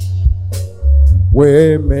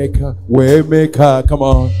 Waymaker, come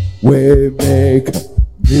on. Waymaker,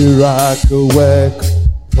 miracle work,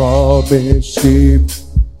 promise keep.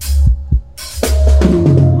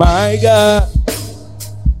 My God,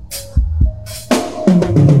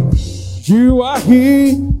 you are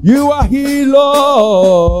He,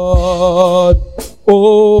 Lord.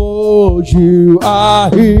 Oh, you are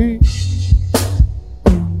here,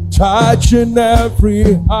 touching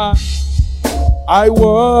every heart. I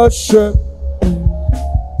worship.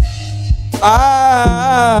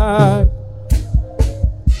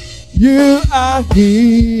 You are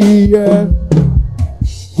here,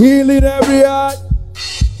 healing every heart.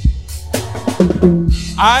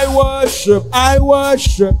 I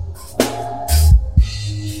worship.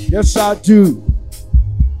 Yes, I do.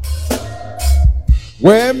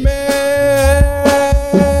 Waymaker.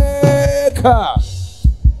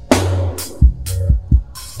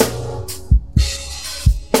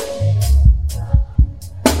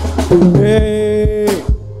 Hey.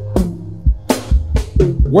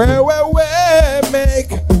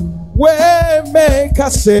 Waymaker,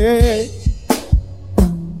 say,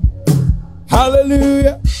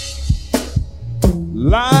 hallelujah.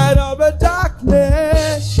 Light of the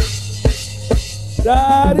darkness,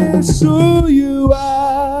 that is who you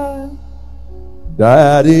are.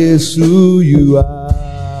 That is who you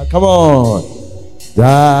are. Come on.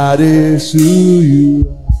 That is who you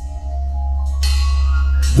are.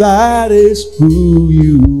 That is who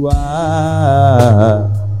you are.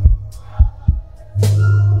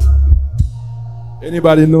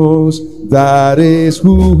 Anybody knows that is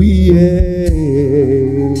who he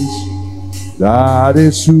is. That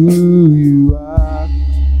is who you are.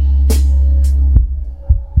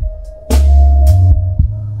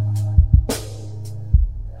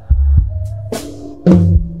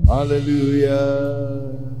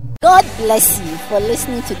 Hallelujah. God bless you for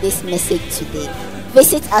listening to this message today.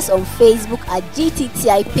 Visit us on Facebook at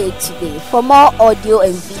GTTI page today for more audio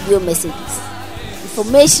and video messages,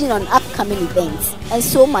 information on upcoming events, and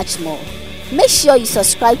so much more. Make sure you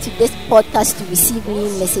subscribe to this podcast to receive new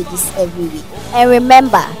messages every week. And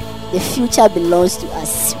remember, the future belongs to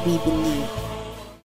us, we believe.